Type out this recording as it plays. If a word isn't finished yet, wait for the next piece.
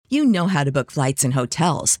You know how to book flights and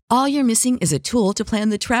hotels. All you're missing is a tool to plan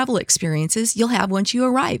the travel experiences you'll have once you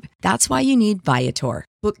arrive. That's why you need Viator.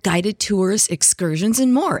 Book guided tours, excursions,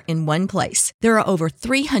 and more in one place. There are over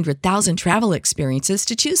 300,000 travel experiences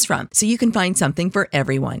to choose from, so you can find something for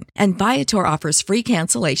everyone. And Viator offers free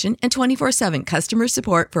cancellation and 24/7 customer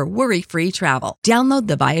support for worry-free travel. Download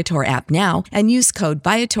the Viator app now and use code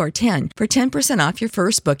Viator10 for 10% off your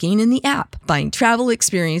first booking in the app. Find travel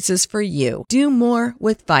experiences for you. Do more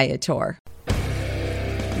with Viator.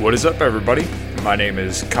 What is up, everybody? My name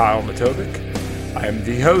is Kyle Matovic. I am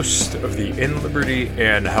the host of the In Liberty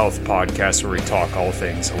and Health podcast, where we talk all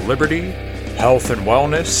things liberty, health, and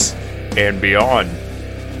wellness, and beyond.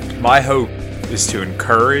 My hope is to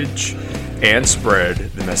encourage and spread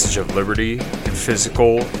the message of liberty and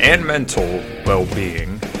physical and mental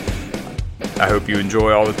well-being. I hope you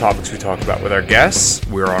enjoy all the topics we talk about with our guests.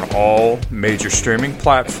 We're on all major streaming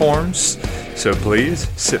platforms, so please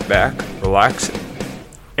sit back, relax,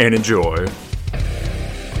 and enjoy.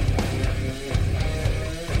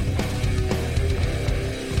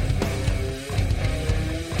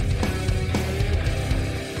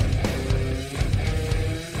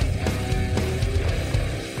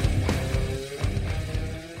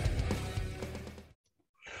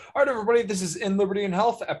 All right, everybody, this is In Liberty and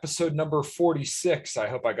Health, episode number 46. I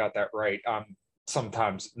hope I got that right. I'm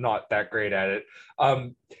sometimes not that great at it.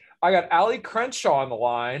 I got Allie Crenshaw on the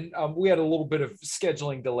line. We had a little bit of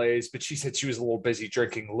scheduling delays, but she said she was a little busy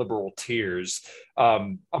drinking liberal tears.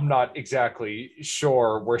 I'm not exactly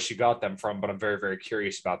sure where she got them from, but I'm very, very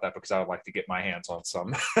curious about that because I would like to get my hands on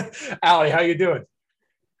some. Allie, how you doing?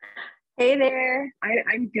 Hey there.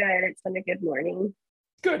 I'm good. It's been a good morning.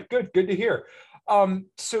 Good to hear.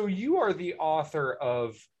 So you are the author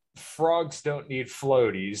of Frogs Don't Need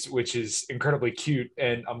Floaties, which is incredibly cute.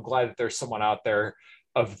 And I'm glad that there's someone out there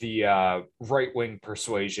of the right-wing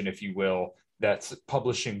persuasion, if you will, that's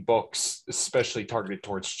publishing books, especially targeted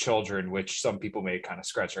towards children, which some people may kind of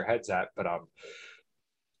scratch their heads at. But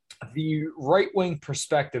the right-wing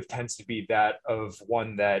perspective tends to be that of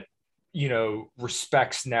one that, you know,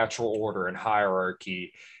 respects natural order and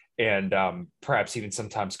hierarchy, and perhaps even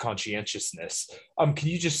sometimes conscientiousness. Can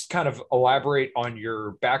you just kind of elaborate on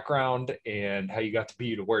your background and how you got to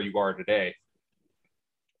be to where you are today?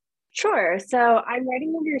 Sure. So I'm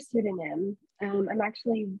writing under a pseudonym. I'm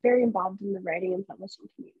actually very involved in the writing and publishing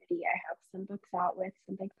community. I have some books out with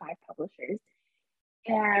some big 5 publishers.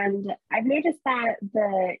 And I've noticed that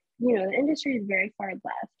the industry is very far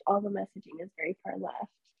left. All the messaging is very far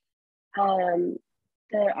left.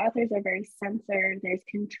 The authors are very censored. There's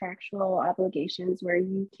contractual obligations where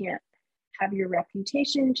you can't have your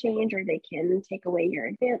reputation change, or they can take away your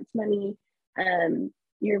advance money.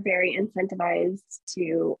 You're very incentivized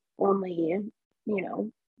to only,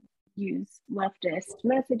 use leftist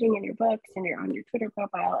messaging in your books and on your Twitter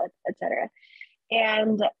profile, etc.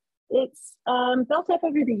 And it's built up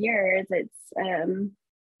over the years. It's,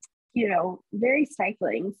 very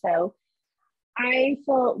stifling. So I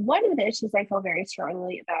feel one of the issues I feel very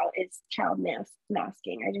strongly about is child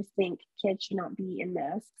masking. I just think kids should not be in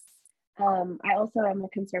masks. I also am a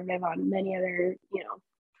conservative on many other,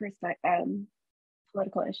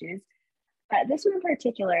 political issues. But this one in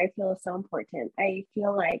particular, I feel is so important. I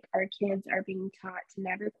feel like our kids are being taught to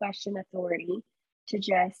never question authority, to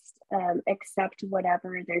just accept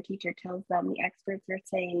whatever their teacher tells them the experts are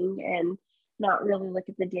saying, and not really look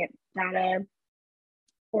at the data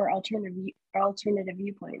or alternative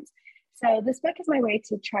viewpoints. So this book is my way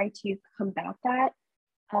to try to combat that.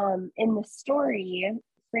 In the story,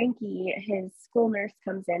 Frankie, his school nurse,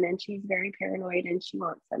 comes in and she's very paranoid, and she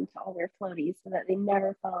wants them to all wear floaties so that they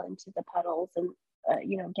never fall into the puddles and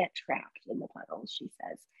get trapped in the puddles, she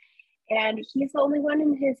says. And he's the only one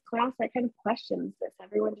in his class that kind of questions this.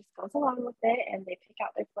 Everyone just goes along with it, and they pick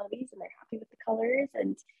out their floaties and they're happy with the colors.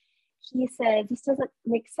 And he said, this doesn't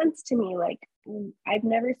make sense to me. Like, I've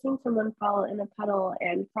never seen someone fall in a puddle,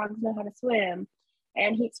 and frogs know how to swim.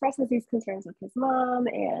 And he expresses these concerns with his mom,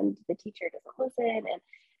 and the teacher doesn't listen. And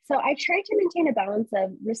so I try to maintain a balance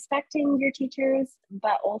of respecting your teachers,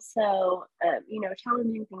 but also,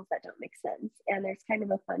 challenging things that don't make sense. And there's kind of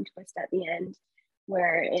a fun twist at the end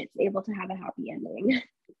where it's able to have a happy ending.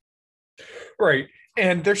 Right.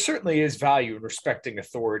 And there certainly is value in respecting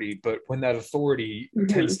authority, but when that authority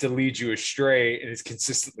tends to lead you astray and is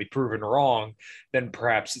consistently proven wrong, then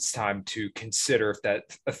perhaps it's time to consider if that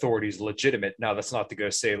authority is legitimate. Now, that's not to go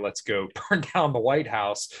say, let's go burn down the White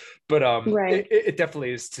House, but it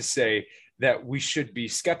definitely is to say that we should be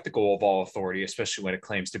skeptical of all authority, especially when it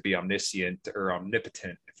claims to be omniscient or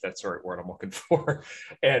omnipotent, if that's the right word I'm looking for,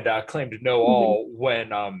 and claim to know all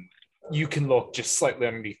when you can look just slightly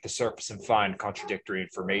underneath the surface and find contradictory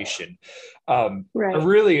information. Right. I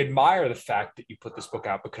really admire the fact that you put this book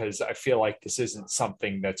out, because I feel like this isn't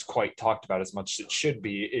something that's quite talked about as much as it should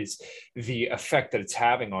be, is the effect that it's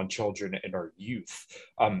having on children and our youth.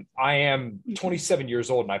 I am 27 years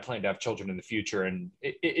old and I plan to have children in the future. And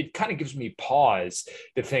it kind of gives me pause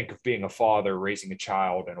to think of being a father, raising a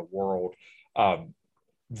child in a world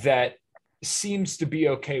that seems to be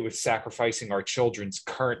okay with sacrificing our children's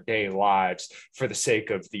current day lives for the sake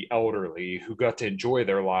of the elderly who got to enjoy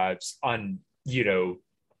their lives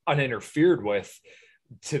uninterfered with,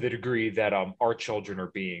 to the degree that our children are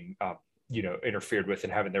being interfered with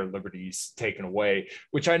and having their liberties taken away,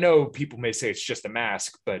 which I know people may say it's just a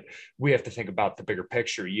mask, but we have to think about the bigger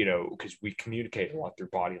picture, because we communicate a lot through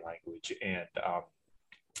body language.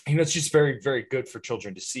 And it's just very, very good for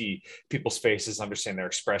children to see people's faces, understand their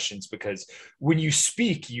expressions, because when you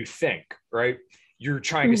speak, you think, right? You're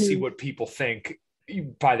trying to see what people think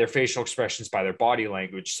by their facial expressions, by their body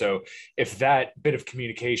language. So if that bit of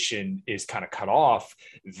communication is kind of cut off,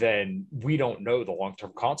 then we don't know the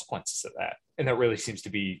long-term consequences of that. And that really seems to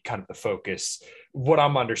be kind of the focus, what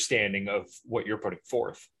I'm understanding of what you're putting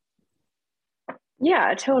forth.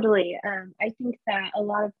 Yeah, totally. I think that a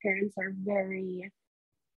lot of parents are very,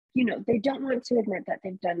 they don't want to admit that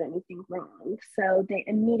they've done anything wrong. So they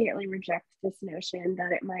immediately reject this notion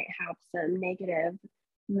that it might have some negative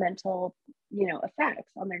mental,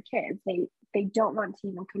 effects on their kids. They don't want to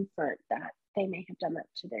even confront that they may have done that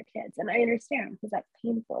to their kids. And I understand, because that's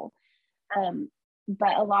painful.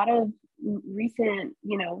 But a lot of recent,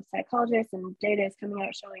 psychologists and data is coming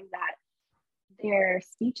out showing that their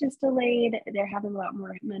speech is delayed. They're having a lot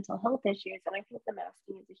more mental health issues. And I think the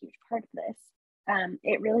masking is a huge part of this.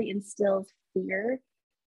 It really instills fear.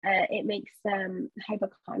 It makes them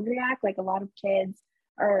hypochondriac. Like, a lot of kids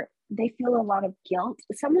they feel a lot of guilt.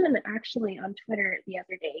 Someone actually on Twitter the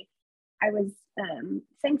other day, I was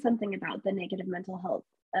saying something about the negative mental health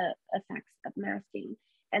effects of masking.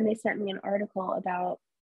 And they sent me an article about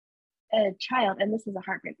a child, and this is a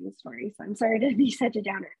heartbreaking story, so I'm sorry to be such a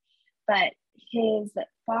downer, but his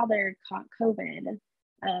father caught COVID.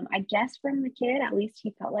 I guess from the kid, at least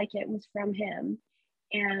he felt like it was from him.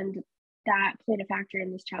 And that played a factor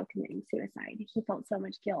in this child committing suicide. He felt so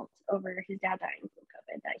much guilt over his dad dying from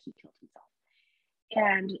COVID that he killed himself.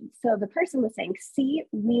 And so the person was saying, see,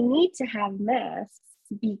 we need to have masks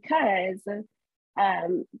because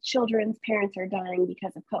children's parents are dying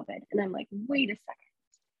because of COVID. And I'm like, wait a second.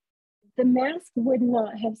 The mask would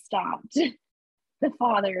not have stopped the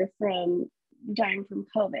father from dying from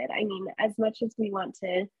COVID. I mean, as much as we want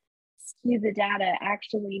to skew the data,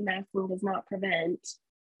 actually masking does not prevent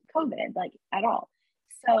COVID, like, at all.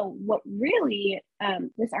 So what really,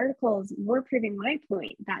 this article is, we're proving my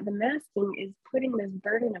point that the masking is putting this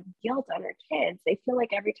burden of guilt on our kids. They feel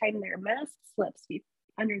like every time their mask slips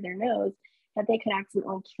under their nose, that they could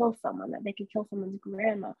accidentally kill someone, that they could kill someone's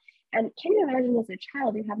grandma. And can you imagine, as a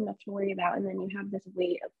child, you have enough to worry about, and then you have this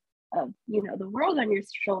weight of the world on your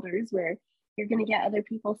shoulders, where you're going to get other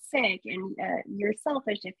people sick, and you're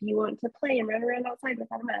selfish if you want to play and run around outside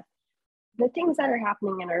without a mask. The things that are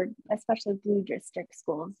happening in our, especially blue district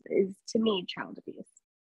schools, is, to me, child abuse.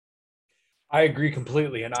 I agree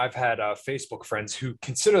completely. And I've had Facebook friends who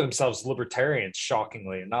consider themselves libertarians,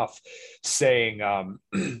 shockingly enough, saying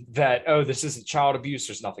that, oh, this isn't child abuse,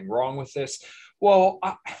 there's nothing wrong with this. Well,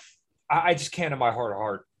 I just can't in my heart of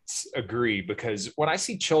hearts agree, because when I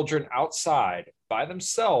see children outside by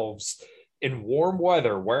themselves in warm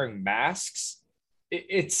weather wearing masks,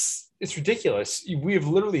 it's ridiculous. We have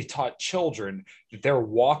literally taught children that they're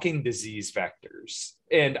walking disease vectors.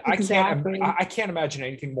 And exactly. I can't imagine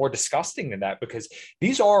anything more disgusting than that, because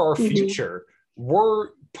these are our future. We're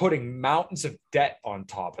putting mountains of debt on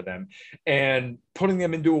top of them and putting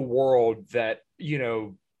them into a world that,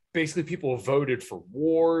 basically people have voted for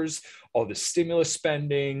wars, all this stimulus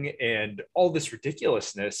spending, and all this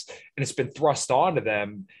ridiculousness, and it's been thrust onto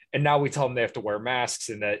them. And now we tell them they have to wear masks,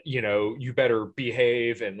 and that, you better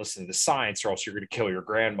behave and listen to the science, or else you're going to kill your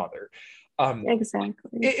grandmother.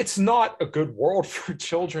 Exactly. It's not a good world for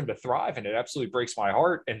children to thrive in. It absolutely breaks my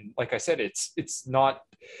heart. And like I said, it's not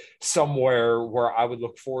somewhere where I would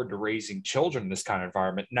look forward to raising children in this kind of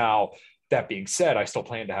environment. Now, that being said, I still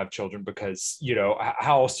plan to have children, because,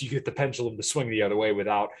 how else do you get the pendulum to swing the other way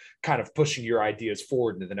without kind of pushing your ideas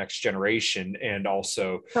forward into the next generation, and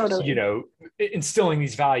also, totally, instilling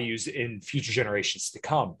these values in future generations to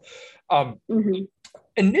come.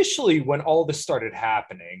 Initially, when all this started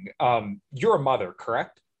happening, you're a mother,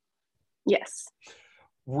 correct? Yes.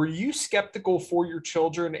 Were you skeptical for your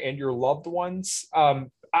children and your loved ones?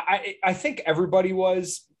 I think everybody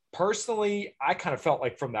was. Personally, I kind of felt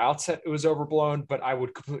like from the outset it was overblown, but I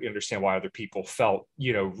would completely understand why other people felt,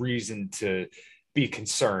 reason to be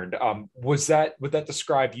concerned. Would that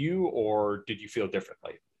describe you, or did you feel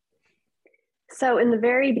differently? So in the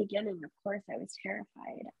very beginning, of course, I was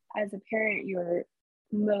terrified. As a parent, your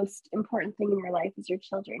most important thing in your life is your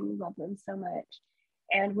children. You love them so much.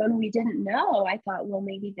 And when we didn't know, I thought, well,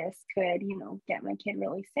 maybe this could, get my kid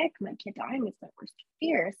really sick. My kid dying is my worst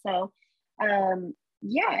fear. So,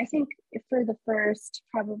 yeah, I think for the first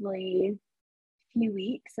probably few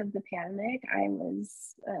weeks of the pandemic, I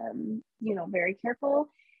was, very careful.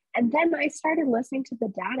 And then I started listening to the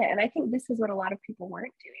data. And I think this is what a lot of people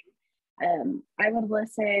weren't doing. I would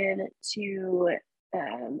listen to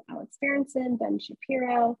Alex Berenson, Ben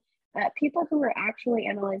Shapiro, people who were actually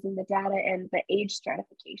analyzing the data and the age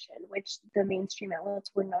stratification, which the mainstream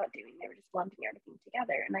outlets were not doing. They were just lumping everything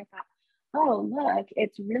together. And I thought, oh, look,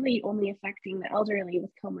 it's really only affecting the elderly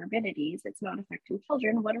with comorbidities. It's not affecting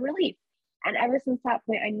children. What a relief. And ever since that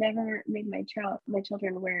point, I never made my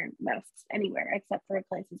children wear masks anywhere except for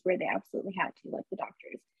places where they absolutely had to, like the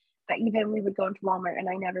doctors. But even we would go into Walmart and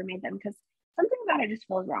I never made them because something about it just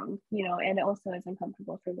feels wrong, and it also is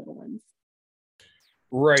uncomfortable for little ones.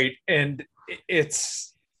 Right. And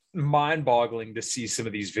it's mind-boggling to see some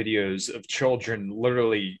of these videos of children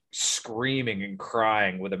literally screaming and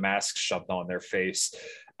crying with a mask shoved on their face.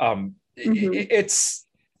 It's,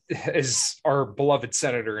 as our beloved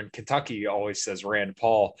senator in Kentucky always says, Rand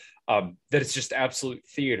Paul, that it's just absolute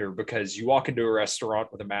theater, because you walk into a restaurant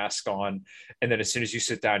with a mask on, and then as soon as you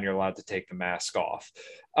sit down, you're allowed to take the mask off.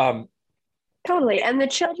 Totally. And the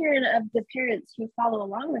children of the parents who follow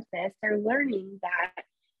along with this, they're learning that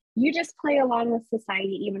you just play along with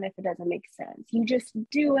society, even if it doesn't make sense. You just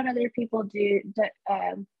do what other people do.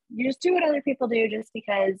 You just do what other people do just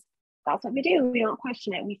because that's what we do. We don't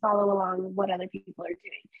question it. We follow along what other people are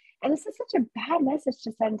doing. And this is such a bad message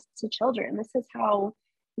to send to children. This is how,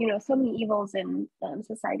 so many evils in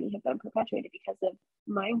society have been perpetuated because of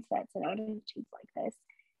mindsets and attitudes like this.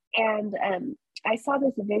 And I saw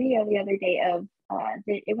this video the other day of I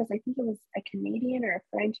think it was a Canadian or a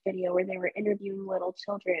French video where they were interviewing little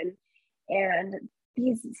children, and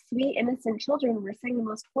these sweet innocent children were saying the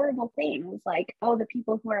most horrible things, like, oh, the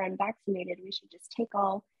people who are unvaccinated, we should just take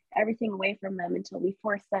everything away from them until we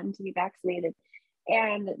force them to be vaccinated.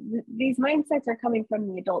 And these mindsets are coming from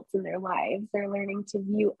the adults in their lives. They're learning to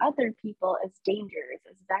view other people as dangers,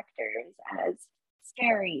 as vectors, as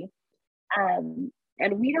scary.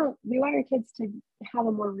 And we want our kids to have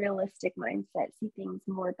a more realistic mindset, see things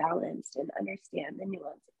more balanced, and understand the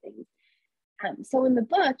nuance of things. So in the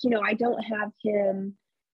book, I don't have him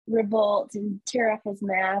revolt and tear off his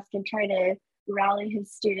mask and try to rally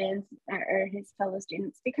his students or his fellow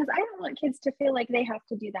students, because I don't want kids to feel like they have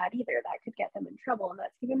to do that either. That could get them in trouble, and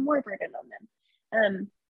that's even more burden on them.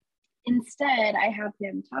 Instead, I have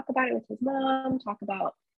him talk about it with his mom, talk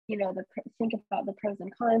about think about the pros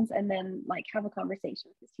and cons, and then have a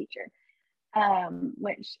conversation with his teacher,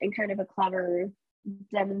 which in kind of a clever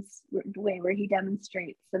way where he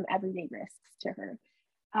demonstrates some everyday risks to her.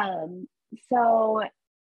 So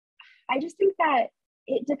I just think that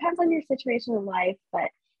it depends on your situation in life, but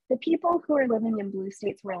the people who are living in blue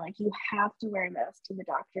states where you have to wear a mask to the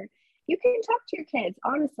doctor, you can talk to your kids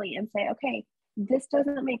honestly and say, okay, this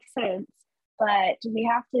doesn't make sense, but we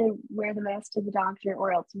have to wear the mask to the doctor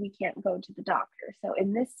or else we can't go to the doctor. So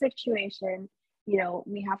in this situation,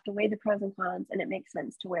 we have to weigh the pros and cons, and it makes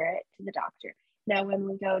sense to wear it to the doctor. Now, when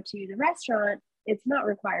we go to the restaurant, it's not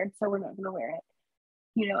required, so we're not going to wear it.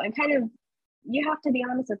 And kind of, you have to be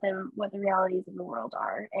honest with them what the realities of the world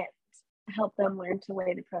are and help them learn to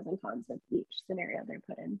weigh the pros and cons of each scenario they're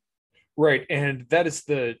put in. Right. And that is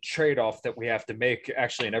the trade-off that we have to make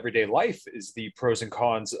actually in everyday life, is the pros and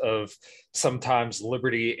cons of sometimes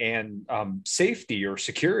liberty and safety or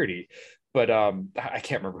security. But I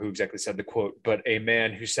can't remember who exactly said the quote, but a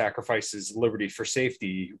man who sacrifices liberty for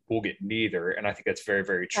safety will get neither. And I think that's very,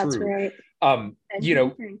 very true. That's right.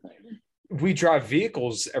 We drive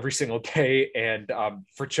vehicles every single day, and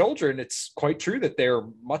for children, it's quite true that they're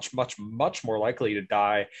much, much, much more likely to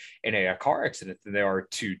die in a car accident than they are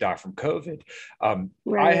to die from COVID.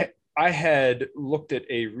 Right. I had looked at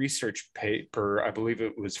a research paper, I believe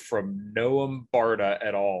it was from Noam Barda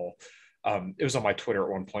et al. It was on my Twitter at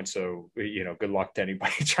one point, so good luck to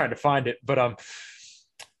anybody trying to find it. But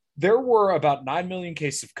there were about 9 million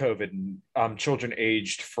cases of COVID in children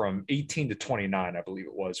aged from 18 to 29, I believe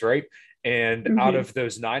it was, right? And out of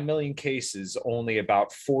those 9 million cases, only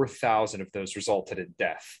about 4,000 of those resulted in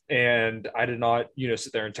death. And I did not,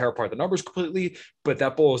 sit there and tear apart the numbers completely, but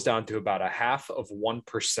that boils down to about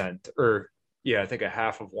 0.5%, or Yeah, I think a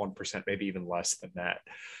half of 1%, maybe even less than that.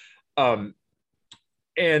 Um,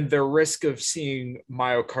 and their risk of seeing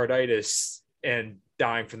myocarditis and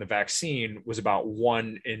dying from the vaccine was about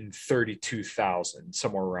 1 in 32,000,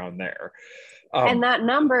 somewhere around there. And that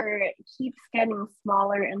number keeps getting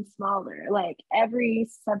smaller and smaller. Like every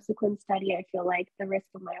subsequent study, I feel like the risk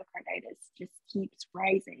of myocarditis just keeps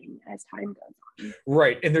rising as time goes on.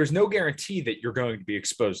 Right. And there's no guarantee that you're going to be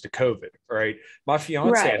exposed to COVID, right? My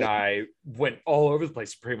fiance and I went all over the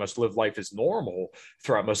place to pretty much live life as normal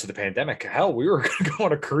throughout most of the pandemic. Hell, we were going to go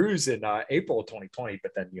on a cruise in April of 2020,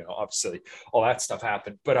 but then, obviously all that stuff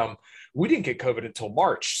happened. But we didn't get COVID until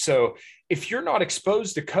March. So if you're not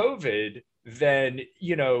exposed to COVID, then,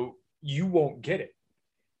 you won't get it.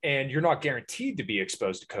 And you're not guaranteed to be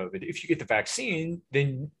exposed to COVID. If you get the vaccine,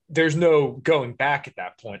 then there's no going back at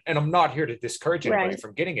that point. And I'm not here to discourage anybody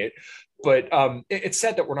from getting it, but it's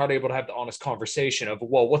said that we're not able to have the honest conversation of,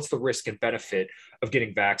 well, what's the risk and benefit of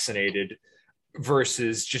getting vaccinated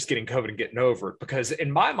versus just getting COVID and getting over it? Because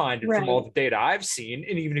in my mind, and from all the data I've seen,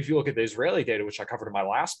 and even if you look at the Israeli data, which I covered in my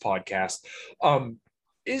last podcast,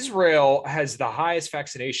 Israel has the highest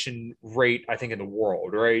vaccination rate, I think, in the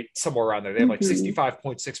world, right? Somewhere around there. They have like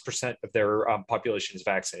 65.6% of their population is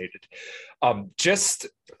vaccinated. Just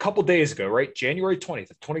a couple days ago, right? January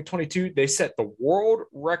 20th of 2022, they set the world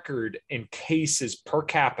record in cases per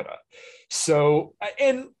capita. So,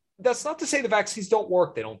 and that's not to say the vaccines don't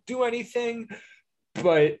work. They don't do anything,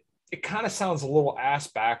 but it kind of sounds a little ass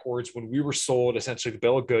backwards when we were sold essentially the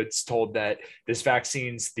bill of goods, told that this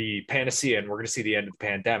vaccine's the panacea and we're going to see the end of the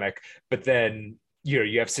pandemic. But then,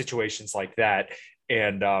 you have situations like that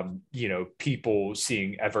and, people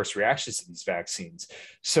seeing adverse reactions to these vaccines.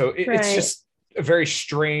 So it's just a very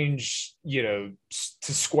strange, to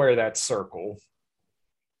square that circle.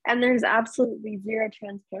 And there's absolutely zero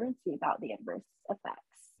transparency about the adverse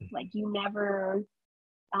effects. Like you never...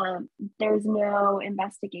 there's no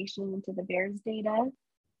investigation into the VAERS data.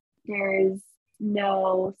 There's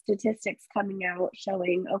no statistics coming out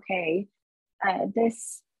showing, okay,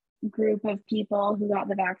 this group of people who got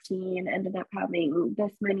the vaccine ended up having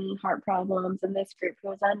this many heart problems, and this group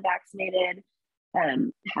who was unvaccinated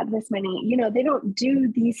had this many. They don't do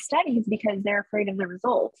these studies because they're afraid of the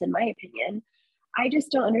results, in my opinion. I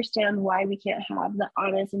just don't understand why we can't have the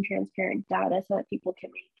honest and transparent data so that people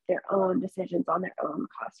can make their own decisions on their own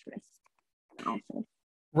cost risk analysis.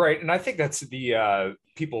 Right. And I think that's the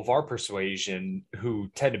people of our persuasion who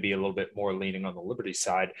tend to be a little bit more leaning on the liberty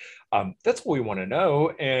side. That's what we want to know.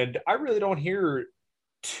 And I really don't hear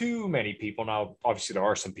too many people. Now, obviously, there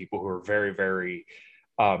are some people who are very, very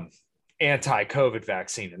anti-COVID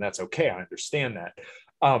vaccine, and that's okay. I understand that.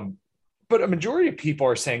 But a majority of people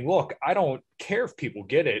are saying, look, I don't care if people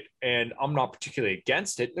get it, and I'm not particularly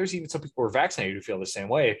against it. There's even some people who are vaccinated who feel the same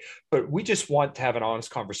way, but we just want to have an honest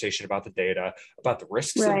conversation about the data, about the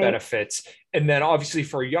risks and benefits. And then obviously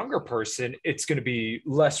for a younger person, it's going to be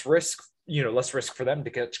less risk for them to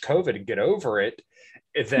catch COVID and get over it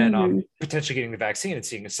than potentially getting the vaccine and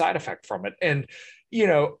seeing a side effect from it. And,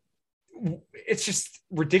 it's just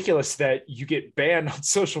ridiculous that you get banned on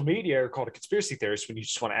social media or called a conspiracy theorist when you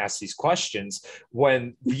just want to ask these questions,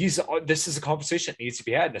 when this is a conversation that needs to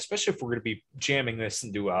be had. And especially if we're going to be jamming this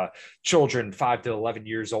into children 5 to 11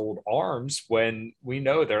 years old arms, when we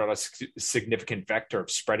know they're not a significant vector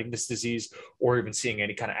of spreading this disease or even seeing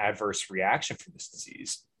any kind of adverse reaction from this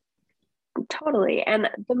disease. Totally. And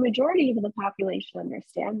the majority of the population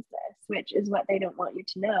understands this, which is what they don't want you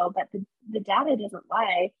to know, but the data doesn't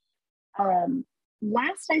lie.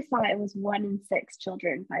 Last I saw, it was 1 in 6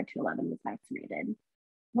 children 5 to 11 was vaccinated.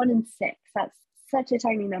 1 in 6. That's such a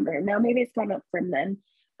tiny number. Now maybe it's gone up from then,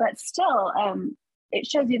 but still, it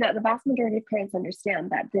shows you that the vast majority of parents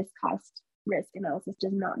understand that this cost risk analysis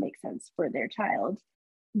does not make sense for their child.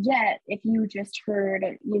 Yet, if you just heard,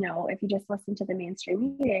 if you just listened to the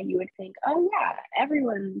mainstream media, you would think, oh yeah,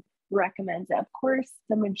 everyone recommends it. Of course,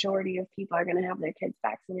 the majority of people are going to have their kids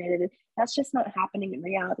vaccinated. That's just not happening in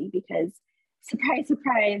reality because, surprise,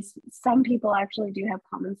 surprise, some people actually do have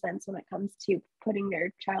common sense when it comes to putting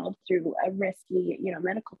their child through a risky,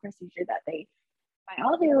 medical procedure that they, by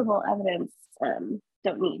all available evidence,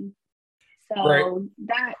 don't need. So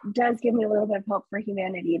that does give me a little bit of hope for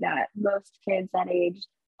humanity that most kids that age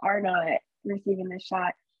are not receiving this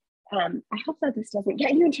shot. I hope that this doesn't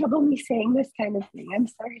get you in trouble, me saying this kind of thing. I'm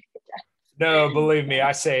sorry. No, believe me,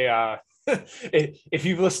 I say, if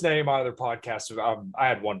you've listened to any of my other podcasts, I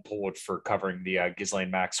had one pulled for covering the Ghislaine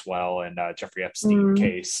Maxwell and Jeffrey Epstein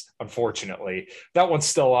case. Unfortunately, that one's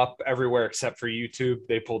still up everywhere except for YouTube.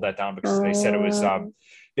 They pulled that down because they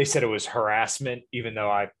said it was harassment, even though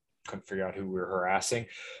I couldn't figure out who we were harassing.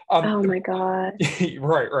 Oh my God.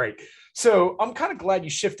 Right. So I'm kind of glad you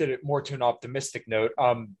shifted it more to an optimistic note.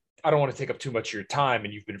 I don't want to take up too much of your time,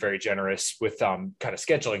 and you've been very generous with kind of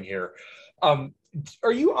scheduling here.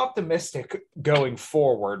 Are you optimistic going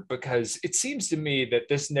forward? Because it seems to me that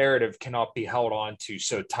this narrative cannot be held on to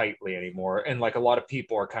so tightly anymore. And like a lot of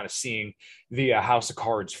people are kind of seeing the House of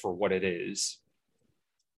Cards for what it is.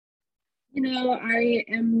 I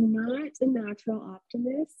am not a natural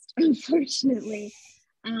optimist, unfortunately.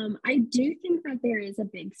 I do think that there is a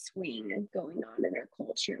big swing going on in our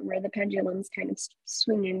culture where the pendulum's kind of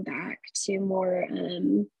swinging back to more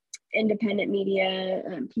independent media.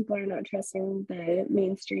 People are not trusting the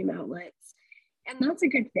mainstream outlets, and that's a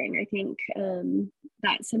good thing. I think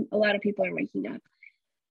that a lot of people are waking up.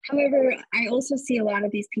 However, I also see a lot of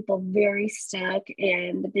these people very stuck,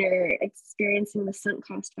 and they're experiencing the sunk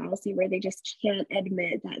cost fallacy where they just can't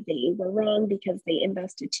admit that they were wrong because they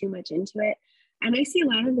invested too much into it. And I see a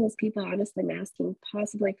lot of those people honestly masking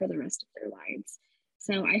possibly for the rest of their lives.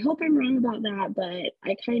 So I hope I'm wrong about that, but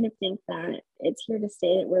I kind of think that it's here to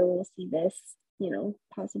stay, where we'll see this,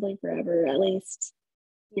 possibly forever, at least,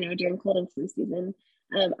 during cold and flu season.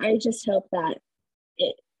 I just hope that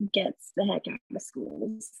it gets the heck out of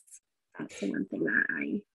schools. That's the one thing that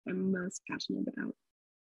I am most passionate about.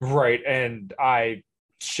 Right. And I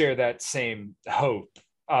share that same hope.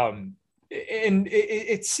 And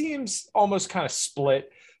it seems almost kind of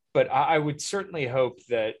split, but I would certainly hope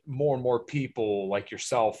that more and more people like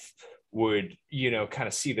yourself would, kind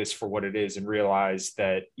of see this for what it is and realize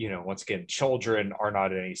that, once again, children are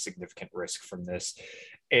not at any significant risk from this,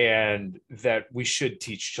 and that we should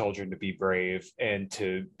teach children to be brave and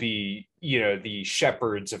to be, the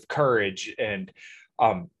shepherds of courage, and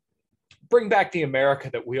bring back the America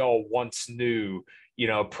that we all once knew,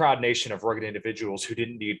 a proud nation of rugged individuals who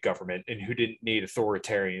didn't need government and who didn't need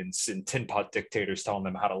authoritarians and tin pot dictators telling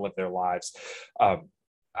them how to live their lives.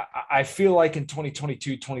 I feel like in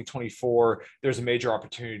 2022, 2024, there's a major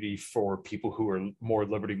opportunity for people who are more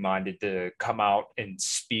liberty-minded to come out and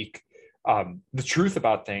speak the truth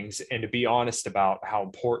about things, and to be honest about how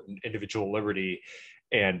important individual liberty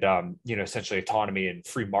and, essentially autonomy and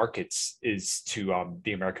free markets is to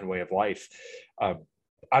the American way of life.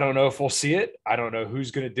 I don't know if we'll see it. I don't know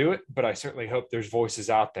who's going to do it, but I certainly hope there's voices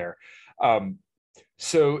out there.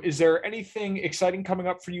 So is there anything exciting coming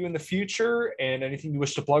up for you in the future, and anything you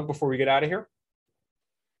wish to plug before we get out of here?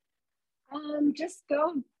 Just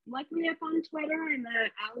go look me up on Twitter. I'm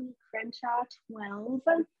at Ali Crenshaw 12.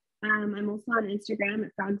 I'm also on Instagram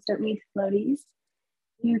at Frogs Don't Need Floaties.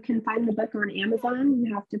 You can find the book on Amazon.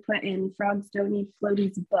 You have to put in Frogs Don't Need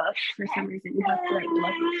Floaties book. For some reason, you have to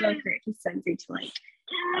look or it just sends you to a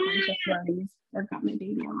bunch of floaties. I've got my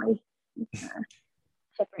baby on my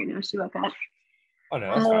hip right now. She woke up. Oh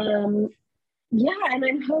no, that's fine. Yeah, and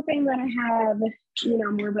I'm hoping that I have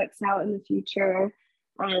more books out in the future.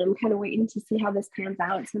 I'm kind of waiting to see how this pans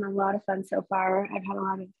out. It's been a lot of fun so far. I've had a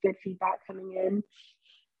lot of good feedback coming in.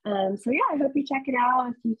 So yeah, I hope you check it out.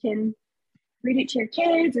 If you can read it to your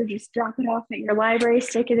kids or just drop it off at your library,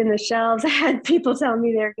 stick it in the shelves. I had people tell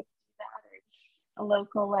me they're going to do that, or a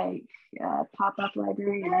local pop-up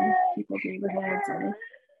library in people's neighborhoods, or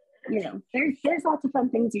there's lots of fun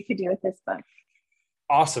things you could do with this book.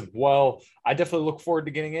 Awesome. Well, I definitely look forward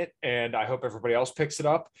to getting it, and I hope everybody else picks it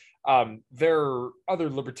up. There are other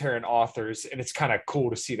libertarian authors, and it's kind of cool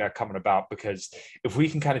to see that coming about, because if we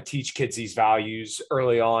can kind of teach kids these values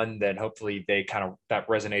early on, then hopefully that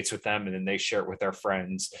resonates with them, and then they share it with their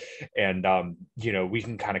friends. And, we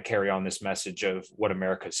can kind of carry on this message of what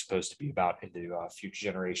America is supposed to be about into future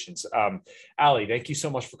generations. Ali, thank you so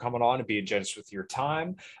much for coming on and being generous with your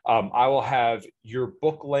time. I will have your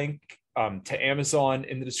book link to Amazon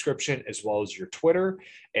in the description, as well as your Twitter,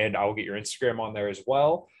 and I will get your Instagram on there as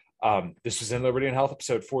well. This was In Liberty and Health,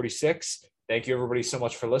 episode 46. Thank you, everybody, so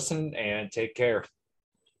much for listening, and take care.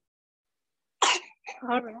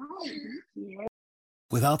 All right.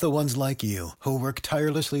 Without the ones like you, who work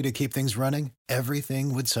tirelessly to keep things running,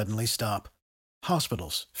 everything would suddenly stop.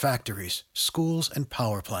 Hospitals, factories, schools, and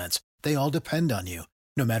power plants, they all depend on you.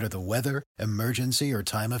 No matter the weather, emergency, or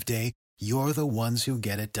time of day, you're the ones who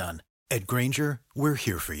get it done. At Grainger, we're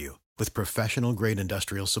here for you with professional-grade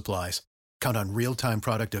industrial supplies. Count on real-time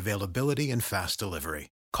product availability and fast delivery.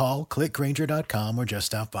 Call, click Grainger.com, or just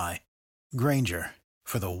stop by. Grainger,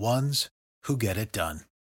 for the ones who get it done.